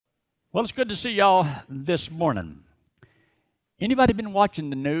Well, it's good to see y'all this morning. Anybody been watching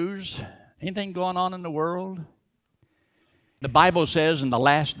the news? Anything going on in the world? The Bible says in the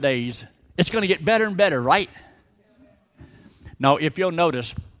last days, it's going to get better and better, right? Now, if you'll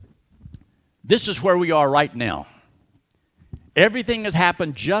notice, this is where we are right now. Everything has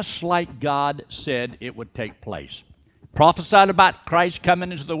happened just like God said it would take place. Prophesied about Christ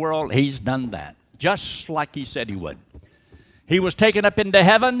coming into the world, he's done that, just like he said he would. He was taken up into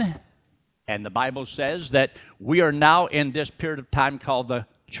heaven, and the Bible says that we are now in this period of time called the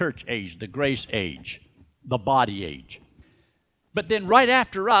church age, the grace age, the body age. But then right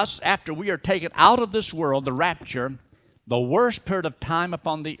after us, after we are taken out of this world, the rapture, the worst period of time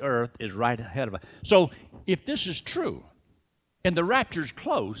upon the earth is right ahead of us. So if this is true, and the rapture is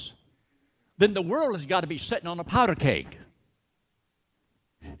close, then the world has got to be sitting on a powder keg.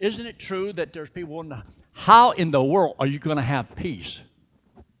 Isn't it true that there's people wondering, how in the world are you going to have peace?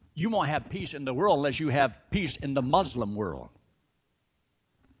 You won't have peace in the world unless you have peace in the Muslim world.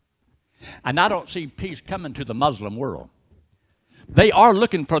 And I don't see peace coming to the Muslim world. They are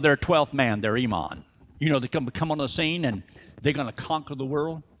looking for their 12th man, their imam. You know, they come on the scene and they're going to conquer the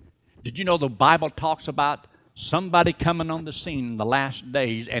world. Did you know the Bible talks about somebody coming on the scene in the last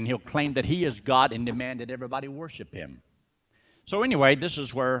days, and he'll claim that he is God and demand that everybody worship him? So anyway, this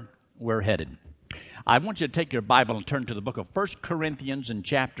is where we're headed. I want you to take your Bible and turn to the book of 1 Corinthians in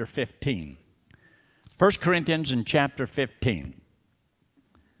chapter 15. 1 Corinthians in chapter 15.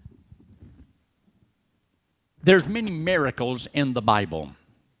 There's many miracles in the Bible.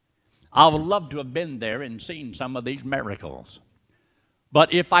 I would love to have been there and seen some of these miracles.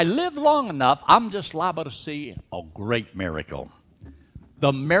 But if I live long enough, I'm just liable to see a great miracle.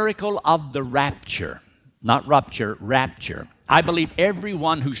 The miracle of the rapture. Not rupture, rapture. I believe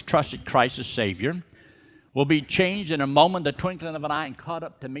everyone who's trusted Christ as Savior will be changed in a moment, the twinkling of an eye, and caught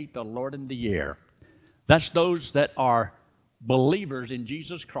up to meet the Lord in the air. That's those that are believers in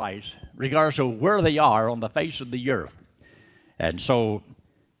Jesus Christ, regardless of where they are on the face of the earth. And so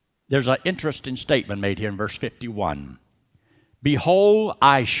there's an interesting statement made here in verse 51. Behold,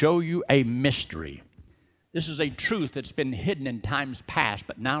 I show you a mystery. This is a truth that's been hidden in times past,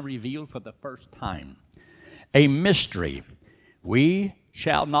 but now revealed for the first time. A mystery. We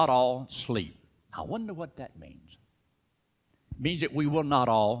shall not all sleep. I wonder what that means. It means that we will not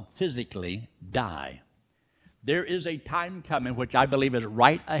all physically die. There is a time coming, which I believe is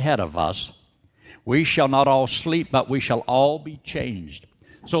right ahead of us. We shall not all sleep, but we shall all be changed.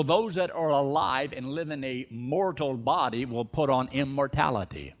 So those that are alive and live in a mortal body will put on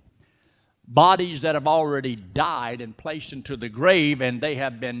immortality. Bodies that have already died and placed into the grave, and they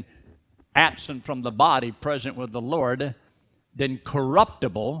have been absent from the body, present with the Lord, then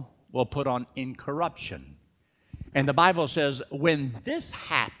corruptible will put on incorruption. And the Bible says, when this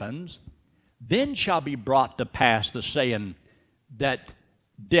happens, then shall be brought to pass the saying that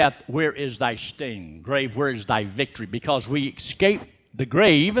death, where is thy sting? Grave, where is thy victory? Because we escape the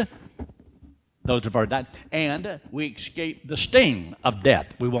grave, those of our died, and we escape the sting of death.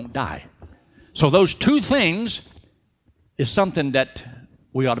 We won't die. So those two things is something that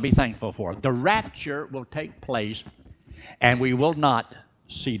we ought to be thankful for. The rapture will take place, and we will not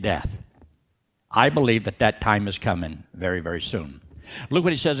see death. I believe that that time is coming very, very soon. Look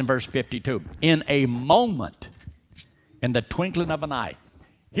what he says in verse 52. In a moment, in the twinkling of an eye.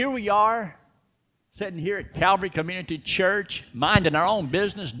 Here we are, sitting here at Calvary Community Church, minding our own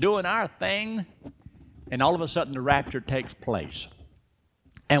business, doing our thing, and all of a sudden the rapture takes place.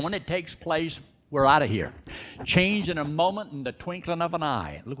 And when it takes place, we're out of here. Changed in a moment, in the twinkling of an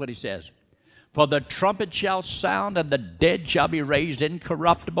eye. Look what he says. For the trumpet shall sound, and the dead shall be raised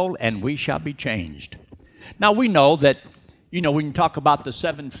incorruptible, and we shall be changed. Now we know that, we can talk about the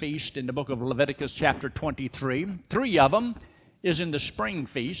 7 feasts in the book of Leviticus chapter 23. 3 of them is in the spring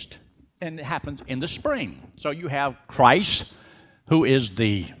feast, and it happens in the spring. So you have Christ, who is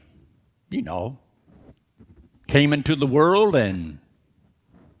the, came into the world and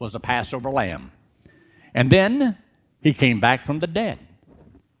was a Passover lamb. And then he came back from the dead.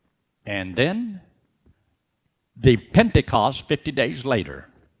 And then the Pentecost 50 days later.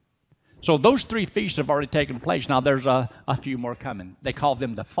 So those 3 feasts have already taken place. Now there's a few more coming. They call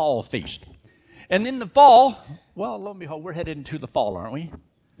them the fall feast. And in the fall, well, lo and behold, we're headed into the fall, aren't we?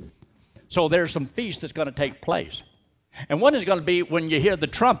 So there's some feast that's going to take place. And one is going to be when you hear the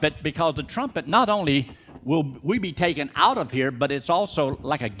trumpet, because the trumpet not only will we be taken out of here, but it's also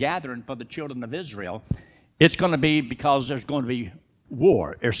like a gathering for the children of Israel. It's going to be because there's going to be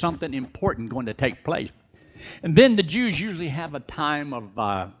war. There's something important going to take place. And then the Jews usually have a time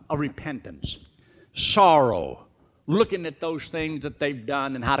of repentance, sorrow, looking at those things that they've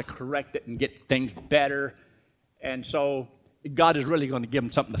done and how to correct it and get things better. And so God is really going to give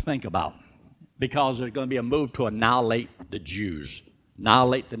them something to think about, because there's going to be a move to annihilate the Jews,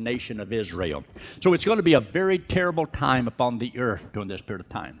 annihilate the nation of Israel. So it's going to be a very terrible time upon the earth during this period of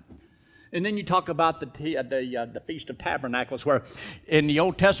time. And then you talk about the Feast of Tabernacles, where in the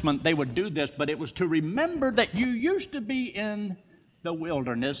Old Testament they would do this, but it was to remember that you used to be in the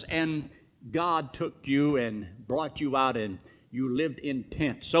wilderness, and God took you and brought you out, and you lived in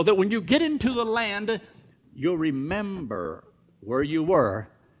tents, so that when you get into the land, you'll remember where you were,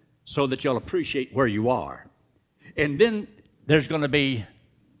 so that you'll appreciate where you are. And then there's going to be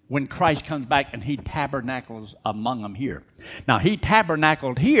when Christ comes back and he tabernacles among them here. Now, he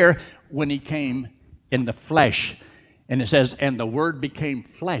tabernacled here when he came in the flesh. And it says, and the Word became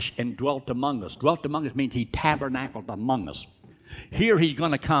flesh and dwelt among us. Dwelt among us means he tabernacled among us. Here he's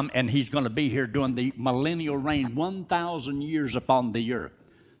going to come, and he's going to be here during the millennial reign, 1,000 years upon the earth.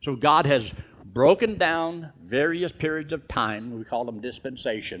 So God has broken down various periods of time, we call them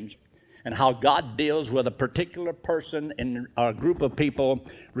dispensations, and how God deals with a particular person in a group of people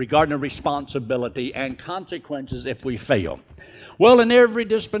regarding responsibility and consequences if we fail. Well, in every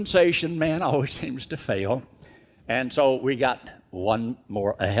dispensation, man always seems to fail, and so we got one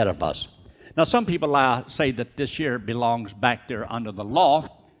more ahead of us. Now, some people say that this year belongs back there under the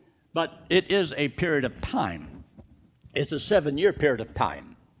law, but it is a period of time. It's a 7-year period of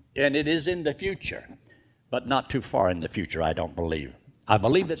time, and it is in the future, but not too far in the future, I don't believe. I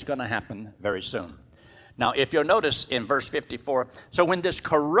believe it's going to happen very soon. Now, if you'll notice in verse 54, so when this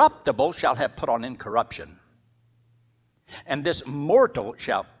corruptible shall have put on incorruption, and this mortal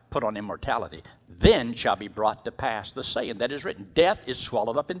shall put on immortality, then shall be brought to pass the saying that is written, death is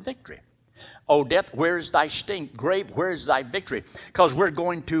swallowed up in victory. O death, where is thy sting? Grave, where is thy victory? Because we're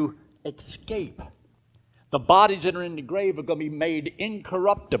going to escape. The bodies that are in the grave are going to be made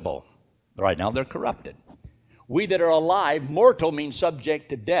incorruptible. Right now they're corrupted. We that are alive, mortal means subject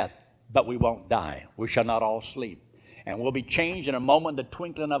to death, but we won't die. We shall not all sleep. And we'll be changed in a moment, the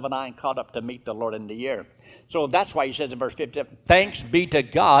twinkling of an eye, and caught up to meet the Lord in the air. So that's why he says in verse 50, thanks be to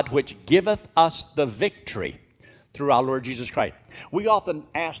God which giveth us the victory through our Lord Jesus Christ. We often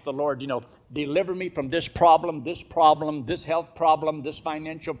ask the Lord, deliver me from this problem, this health problem, this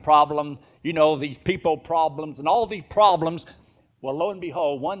financial problem, these people problems, and all these problems. Well, lo and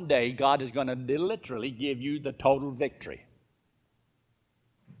behold, one day God is going to literally give you the total victory.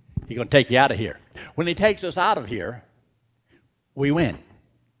 He's going to take you out of here. When he takes us out of here, we win.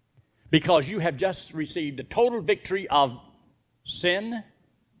 Because you have just received the total victory of sin.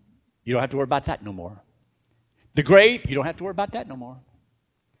 You don't have to worry about that no more. The grave, you don't have to worry about that no more.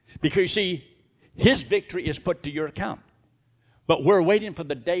 Because you see, his victory is put to your account. But we're waiting for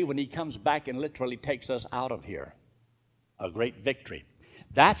the day when he comes back and literally takes us out of here. A great victory.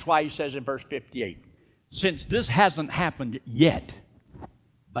 That's why he says in verse 58, since this hasn't happened yet,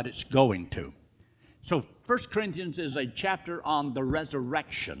 but it's going to. So 1 Corinthians is a chapter on the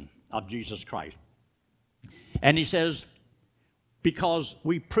resurrection of Jesus Christ. And he says, because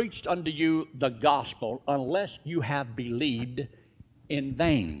we preached unto you the gospel, unless you have believed in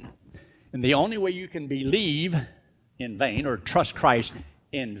vain. And the only way you can believe in vain or trust Christ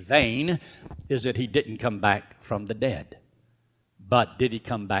in vain is that he didn't come back from the dead. But did he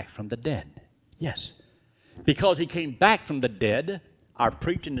come back from the dead? Yes. Because he came back from the dead, our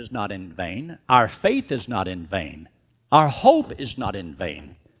preaching is not in vain. Our faith is not in vain. Our hope is not in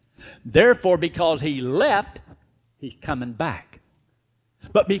vain. Therefore, because he left, he's coming back.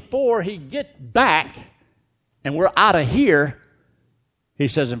 But before he gets back and we're out of here, he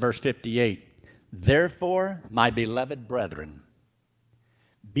says in verse 58, therefore, my beloved brethren,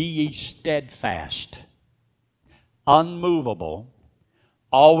 be ye steadfast, unmovable,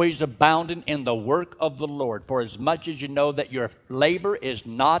 always abounding in the work of the Lord, for as much as you know that your labor is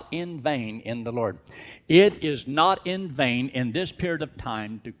not in vain in the Lord. It is not in vain in this period of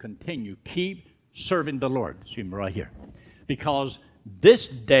time to continue. Keep serving the Lord. See me right here. Because this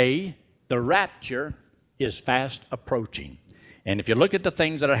day, the rapture, is fast approaching. And if you look at the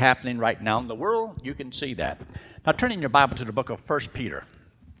things that are happening right now in the world, you can see that. Now turn in your Bible to the book of 1 Peter.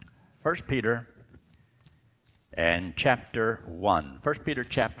 1 Peter and chapter 1. 1 Peter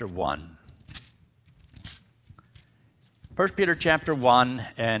chapter 1. 1 Peter chapter 1,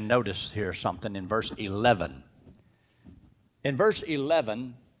 and notice here something in verse 11. In verse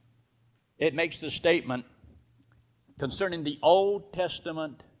 11, it makes the statement concerning the Old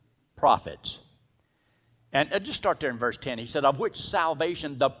Testament prophets. And just start there in verse 10. He said, of which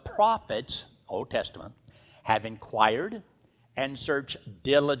salvation the prophets, Old Testament, have inquired and searched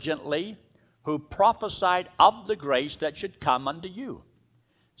diligently, who prophesied of the grace that should come unto you,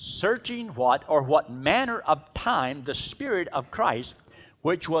 searching what manner of time the Spirit of Christ,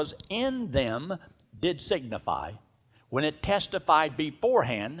 which was in them, did signify, when it testified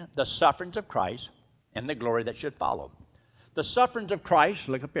beforehand the sufferings of Christ and the glory that should follow. The sufferings of Christ,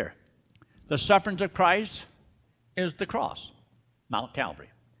 look up here. The sufferings of Christ is the cross, Mount Calvary.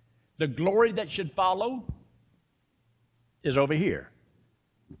 The glory that should follow is over here,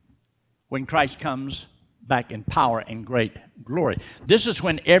 when Christ comes back in power and great glory. This is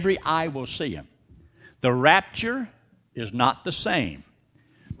when every eye will see him. The rapture is not the same.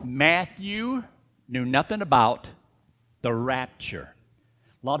 Matthew knew nothing about the rapture.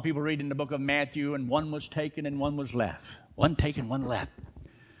 A lot of people read in the book of Matthew, and one was taken and one was left. One taken, one left.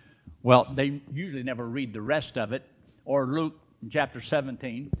 Well, they usually never read the rest of it. Or Luke chapter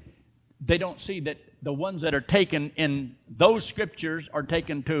 17. They don't see that the ones that are taken in those scriptures are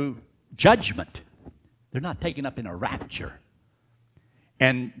taken to judgment. They're not taken up in a rapture.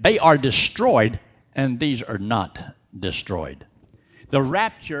 And they are destroyed, and these are not destroyed. The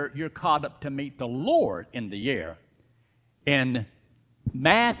rapture, you're caught up to meet the Lord in the air. In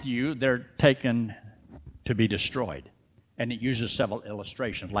Matthew, they're taken to be destroyed. And it uses several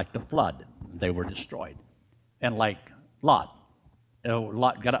illustrations, like the flood, they were destroyed. And like Lot,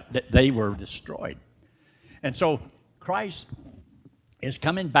 Lot got up, they were destroyed. And so Christ is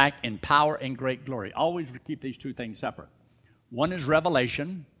coming back in power and great glory. Always keep these two things separate. One is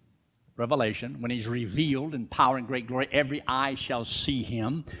revelation, when he's revealed in power and great glory, every eye shall see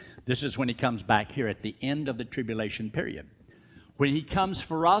him. This is when he comes back here at the end of the tribulation period. When he comes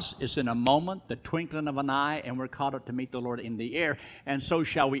for us, it's in a moment, the twinkling of an eye, and we're caught up to meet the Lord in the air, and so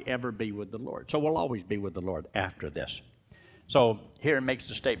shall we ever be with the Lord. So we'll always be with the Lord after this. So here it makes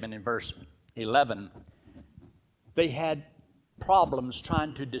the statement in verse 11. They had problems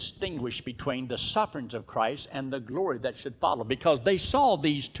trying to distinguish between the sufferings of Christ and the glory that should follow, because they saw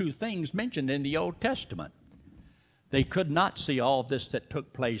these two things mentioned in the Old Testament. They could not see all this that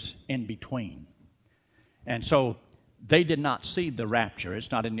took place in between. And so they did not see the rapture.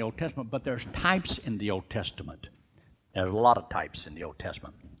 It's not in the Old Testament, but there's types in the Old Testament. There's a lot of types in the Old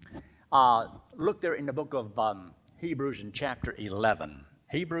Testament. Look there in the book of Hebrews in chapter 11.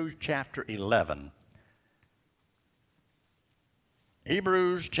 Hebrews chapter 11.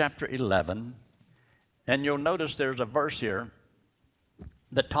 Hebrews chapter 11, and you'll notice there's a verse here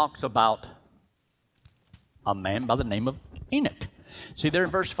that talks about a man by the name of Enoch. See there in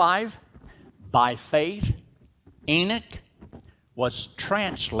verse 5? By faith, Enoch was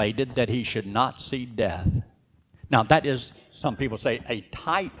translated that he should not see death. Now that is, some people say, a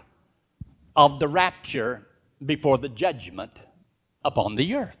type of the rapture before the judgment upon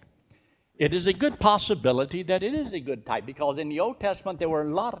the earth. It is a good possibility that it is a good type, because in the Old Testament there were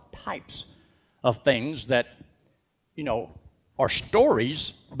a lot of types of things that, are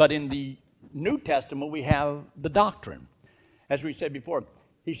stories, but in the New Testament we have the doctrine. As we said before,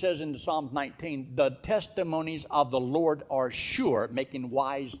 he says in Psalms 19, the testimonies of the Lord are sure, making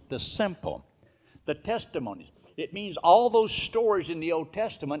wise the simple. The testimonies. It means all those stories in the Old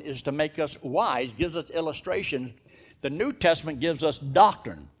Testament is to make us wise, gives us illustrations. The New Testament gives us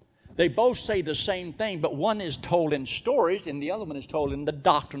doctrine. They both say the same thing, but one is told in stories and the other one is told in the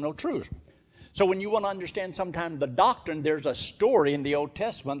doctrinal truth. So when you want to understand sometimes the doctrine, there's a story in the Old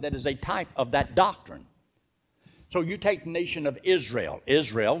Testament that is a type of that doctrine. So you take the nation of Israel.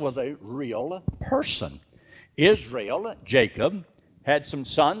 Israel was a real person. Israel, Jacob, had some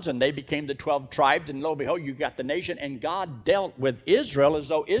sons and they became the 12 tribes, and lo and behold, you got the nation, and God dealt with Israel as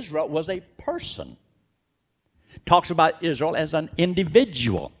though Israel was a person. Talks about Israel as an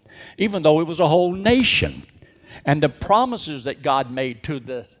individual, even though it was a whole nation. And the promises that God made to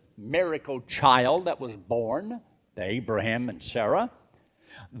this miracle child that was born, to Abraham and Sarah,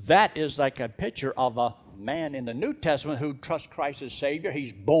 that is like a picture of a man in the New Testament who trusts Christ as Savior.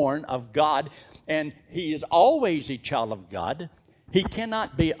 He's born of God, and he is always a child of God. He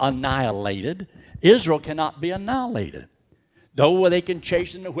cannot be annihilated. Israel cannot be annihilated. Though they can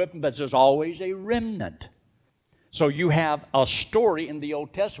chase and whip him, but there's always a remnant. So you have a story in the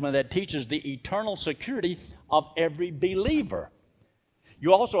Old Testament that teaches the eternal security of every believer.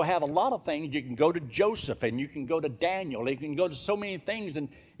 You also have a lot of things. You can go to Joseph, and you can go to Daniel. You can go to so many things, and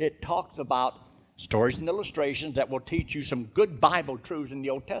it talks about stories and illustrations that will teach you some good Bible truths in the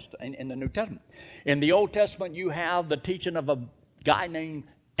Old Testament, in the New Testament. In the Old Testament, you have the teaching of a guy named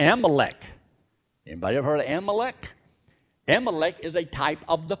Amalek. Anybody ever heard of Amalek? Amalek is a type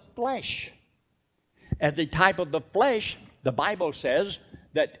of the flesh. As a type of the flesh, the Bible says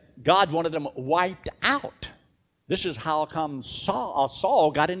that God wanted them wiped out. This is how come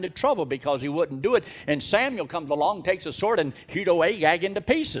Saul got into trouble, because he wouldn't do it. And Samuel comes along, takes a sword, and hewed Agag into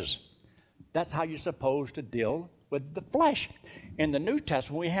pieces. That's how you're supposed to deal with the flesh. In the New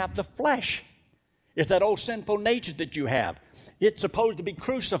Testament, we have the flesh. It's that old sinful nature that you have. It's supposed to be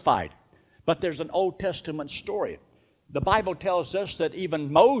crucified. But there's an Old Testament story. The Bible tells us that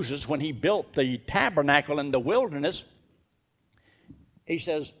even Moses, when he built the tabernacle in the wilderness, he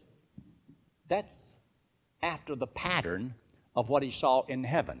says, that's after the pattern of what he saw in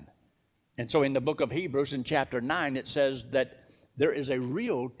heaven. And so in the book of Hebrews in chapter 9, it says that there is a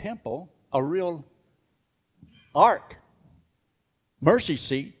real temple, a real ark, mercy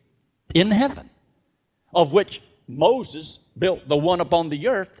seat in heaven, of which Moses built the one upon the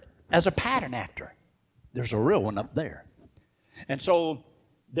earth as a pattern after. There's a real one up there. And so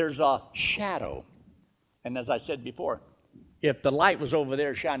there's a shadow. And as I said before, if the light was over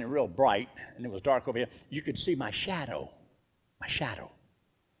there shining real bright and it was dark over here, you could see my shadow. My shadow.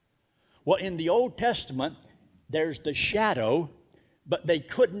 Well, in the Old Testament, there's the shadow, but they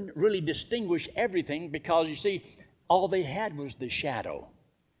couldn't really distinguish everything because, you see, all they had was the shadow.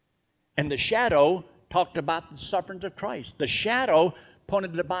 And the shadow talked about the sufferings of Christ. The shadow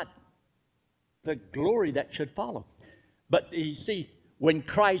pointed about the glory that should follow. But you see, when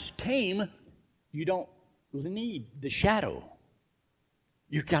Christ came, you don't need the shadow.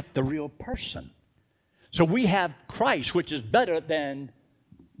 You got the real person. So we have Christ, which is better than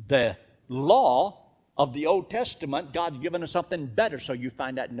the law of the Old Testament. God's given us something better. So you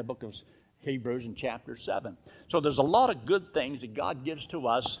find that in the book of Hebrews in chapter 7. So there's a lot of good things that God gives to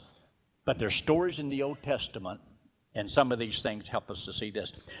us, but there's stories in the Old Testament, and some of these things help us to see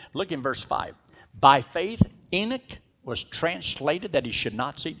this. Look in verse 5. By faith Enoch was translated that he should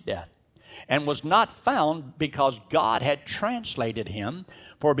not see death, and was not found because God had translated him.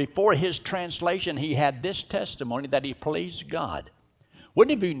 For before his translation he had this testimony that he pleased God.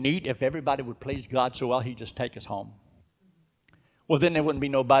 Wouldn't it be neat if everybody would please God so well he'd just take us home? Well, then there wouldn't be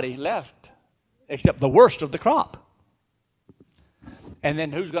nobody left except the worst of the crop. And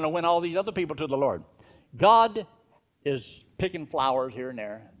then who's going to win all these other people to the Lord? God is picking flowers here and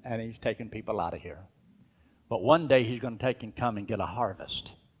there, and he's taking people out of here. But one day he's going to take and come and get a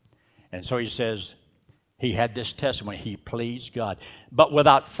harvest. And so he says, he had this testimony, he pleased God. But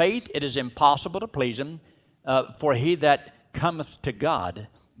without faith it is impossible to please him, for he that cometh to God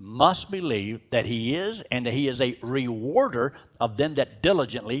must believe that he is, and that he is a rewarder of them that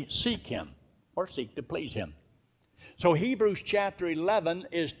diligently seek him, or seek to please him. So Hebrews chapter 11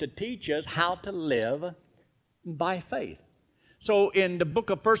 is to teach us how to live by faith. So in the book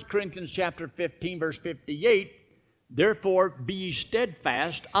of 1 Corinthians chapter 15, verse 58, therefore be ye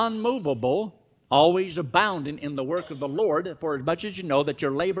steadfast, unmovable, always abounding in the work of the Lord, for as much as you know that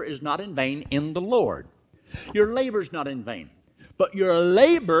your labor is not in vain in the Lord. Your labor is not in vain, but your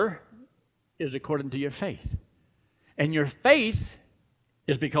labor is according to your faith. And your faith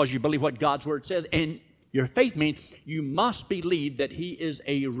is because you believe what God's Word says, and your faith means you must believe that he is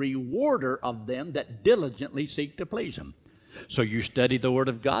a rewarder of them that diligently seek to please him. So you study the Word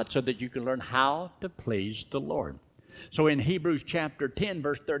of God so that you can learn how to please the Lord. So in Hebrews chapter 10,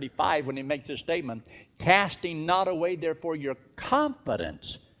 verse 35, when he makes this statement, casting not away therefore your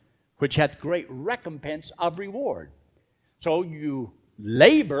confidence, which hath great recompense of reward. So you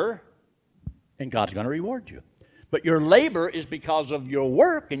labor, and God's going to reward you. But your labor is because of your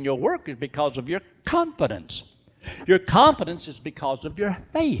work, and your work is because of your confidence. Your confidence is because of your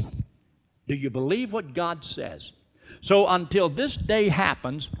faith. Do you believe what God says? So until this day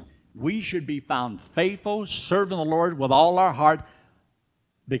happens, we should be found faithful, serving the Lord with all our heart,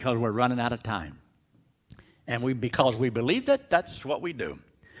 because we're running out of time. And because we believe that, that's what we do.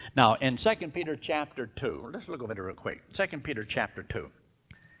 Now, in 2 Peter chapter 2, let's look over it real quick. 2 Peter chapter 2.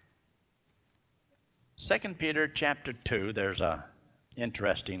 2 Peter chapter 2, there's a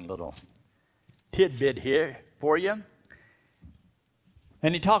interesting little tidbit here for you.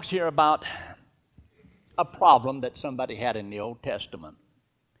 And he talks here about a problem that somebody had in the Old Testament.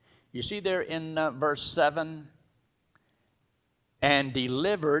 You see there in verse 7, and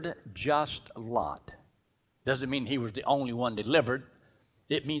delivered just Lot. Doesn't mean he was the only one delivered.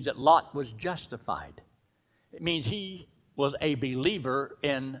 It means that Lot was justified. It means he was a believer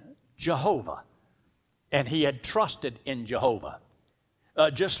in Jehovah. And he had trusted in Jehovah.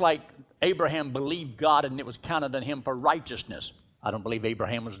 Just like Abraham believed God and it was counted on him for righteousness. I don't believe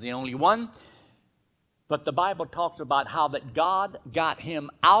Abraham was the only one. But the Bible talks about how that God got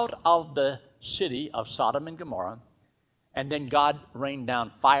him out of the city of Sodom and Gomorrah And then God rained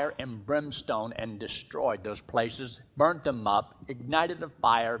down fire and brimstone and destroyed those places, burnt them up, ignited a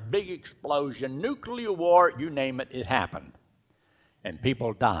fire, big explosion, nuclear war, you name it, it happened. And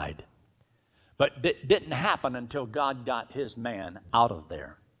people died. But it didn't happen until God got his man out of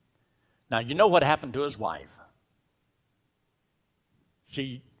there. Now, you know what happened to his wife?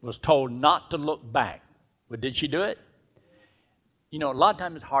 She was told not to look back. But did she do it? You know, a lot of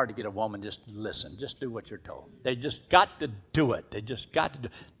times it's hard to get a woman just to listen. Just do what you're told. They just got to do it. They just got to do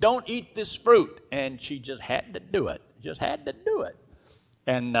it. Don't eat this fruit. And she just had to do it. Just had to do it.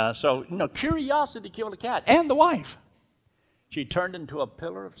 And so, you know, curiosity killed the cat. And the wife. She turned into a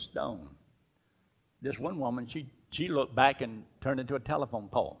pillar of stone. This one woman, she looked back and turned into a telephone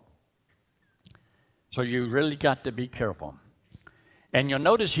pole. So you really got to be careful. And you'll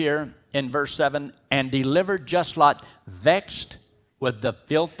notice here in verse 7, and delivered just Lot, vexed with the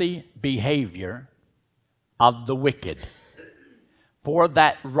filthy behavior of the wicked. For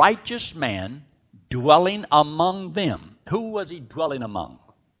that righteous man dwelling among them. Who was he dwelling among?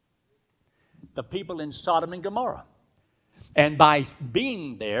 The people in Sodom and Gomorrah. And by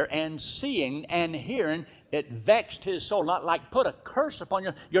being there and seeing and hearing, it vexed his soul. Not like put a curse upon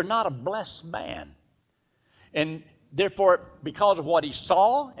you. You're not a blessed man. And therefore, because of what he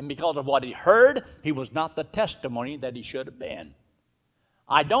saw and because of what he heard, he was not the testimony that he should have been.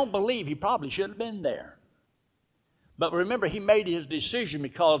 I don't believe he probably should have been there. But remember, he made his decision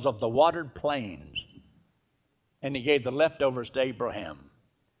because of the watered plains. And he gave the leftovers to Abraham.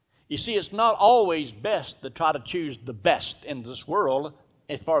 You see, it's not always best to try to choose the best in this world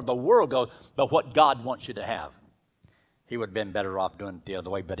as far as the world goes, but what God wants you to have. He would have been better off doing it the other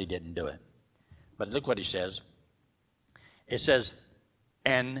way, but he didn't do it. But look what he says. It says,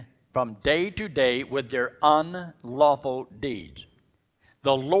 and from day to day with their unlawful deeds.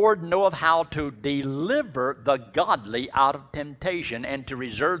 The Lord knoweth how to deliver the godly out of temptation and to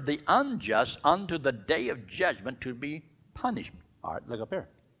reserve the unjust unto the day of judgment to be punished. All right, look up here.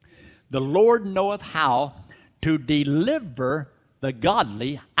 The Lord knoweth how to deliver the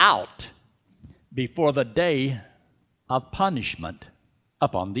godly out before the day of punishment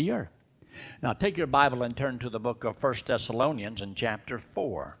upon the earth. Now take your Bible and turn to the book of 1 Thessalonians in chapter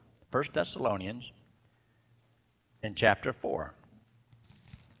 4. 1 Thessalonians in chapter 4.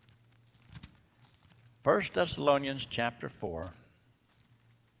 1 Thessalonians chapter 4.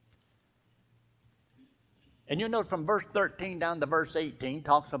 And you know from verse 13 down to verse 18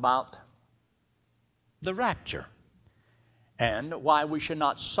 talks about the rapture and why we should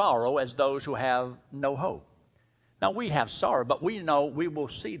not sorrow as those who have no hope. Now we have sorrow, but we know we will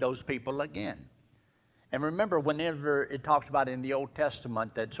see those people again. And remember, whenever it talks about in the Old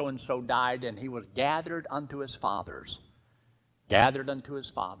Testament that so-and-so died and he was gathered unto his fathers. Gathered unto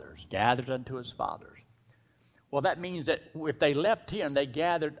his fathers. Gathered unto his fathers. Well, that means that if they left here and they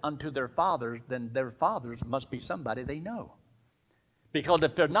gathered unto their fathers, then their fathers must be somebody they know. Because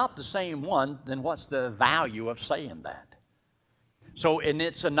if they're not the same one, then what's the value of saying that? So, and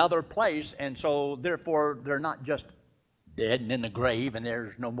it's another place, and so therefore they're not just dead and in the grave and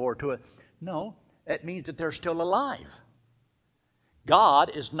there's no more to it. No, that means that they're still alive.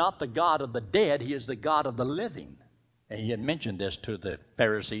 God is not the God of the dead, he is the God of the living. And he had mentioned this to the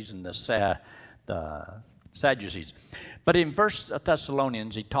Pharisees and the Sadducees. But in 1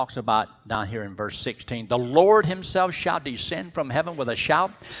 Thessalonians, he talks about down here in verse 16, the Lord himself shall descend from heaven with a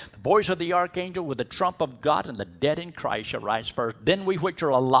shout, the voice of the archangel with the trump of God, and the dead in Christ shall rise first. Then we which are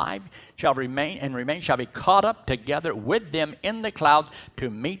alive shall remain shall be caught up together with them in the clouds to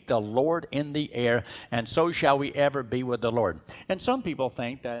meet the Lord in the air, and so shall we ever be with the Lord. And some people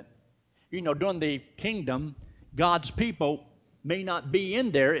think that, you know, during the kingdom, God's people may not be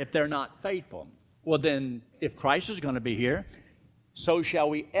in there if they're not faithful. Well, then, if Christ is going to be here, so shall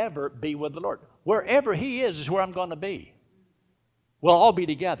we ever be with the Lord. Wherever he is where I'm going to be. We'll all be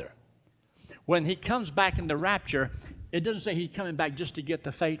together. When he comes back in the rapture, it doesn't say he's coming back just to get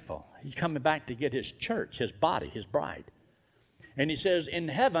the faithful. He's coming back to get his church, his body, his bride. And he says, in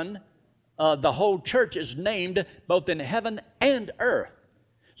heaven, the whole church is named both in heaven and earth.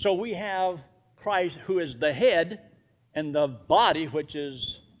 So we have Christ, who is the head, and the body, which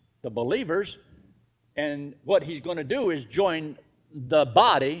is the believers. And what he's going to do is join the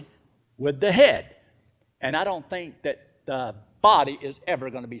body with the head. And I don't think that the body is ever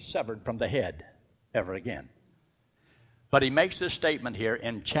going to be severed from the head ever again. But he makes this statement here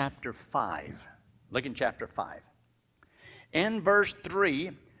in chapter 5. Look in chapter 5. In verse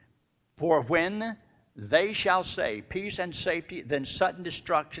 3, for when they shall say, peace and safety, then sudden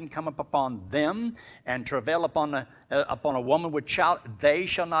destruction cometh upon them, and travail upon a woman with child, they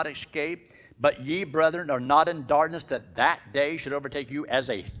shall not escape. But ye, brethren, are not in darkness, that that day should overtake you as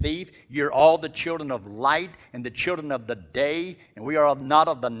a thief. You're all the children of light and the children of the day, and we are not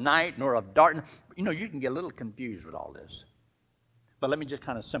of the night nor of darkness. You know, you can get a little confused with all this. But let me just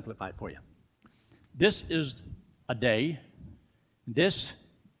kind of simplify it for you. This is a day. This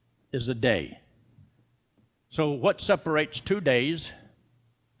is a day. So what separates 2 days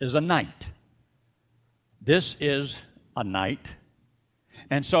is a night. This is a night.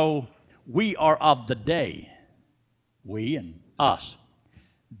 And so we are of the day. We and us.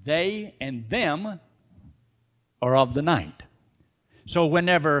 They and them are of the night. So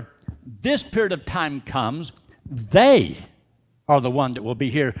whenever this period of time comes, they are the one that will be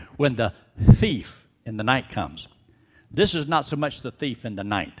here when the thief in the night comes. This is not so much the thief in the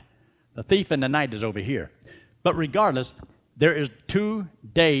night. The thief in the night is over here. But regardless, there is 2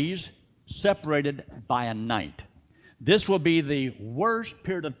 days separated by a night. This will be the worst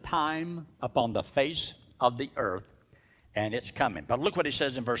period of time upon the face of the earth, and it's coming. But look what he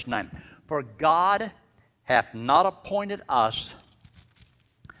says in verse 9. For God hath not appointed us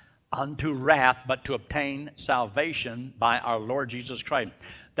unto wrath, but to obtain salvation by our Lord Jesus Christ.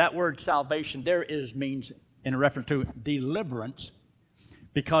 That word salvation there means in reference to deliverance,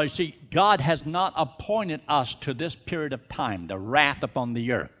 because, see, God has not appointed us to this period of time, the wrath upon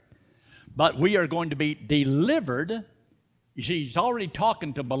the earth. But we are going to be delivered. You see, he's already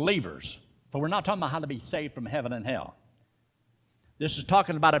talking to believers, but we're not talking about how to be saved from heaven and hell. This is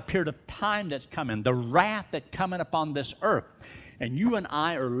talking about a period of time that's coming, the wrath that's coming upon this earth. And you and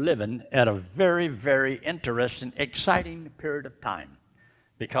I are living at a very, very interesting, exciting period of time,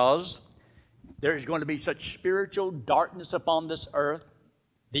 because there's going to be such spiritual darkness upon this earth.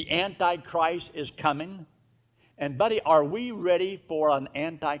 The Antichrist is coming. And, buddy, are we ready for an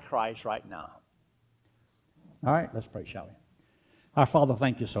Antichrist right now? All right, let's pray, shall we? Our Father,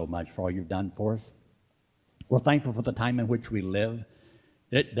 thank you so much for all you've done for us. We're thankful for the time in which we live.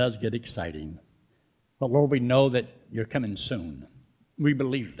 It does get exciting. But, Lord, we know that you're coming soon. We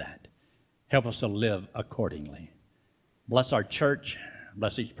believe that. Help us to live accordingly. Bless our church.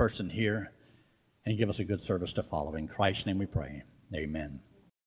 Bless each person here. And give us a good service to follow. In Christ's name we pray. Amen.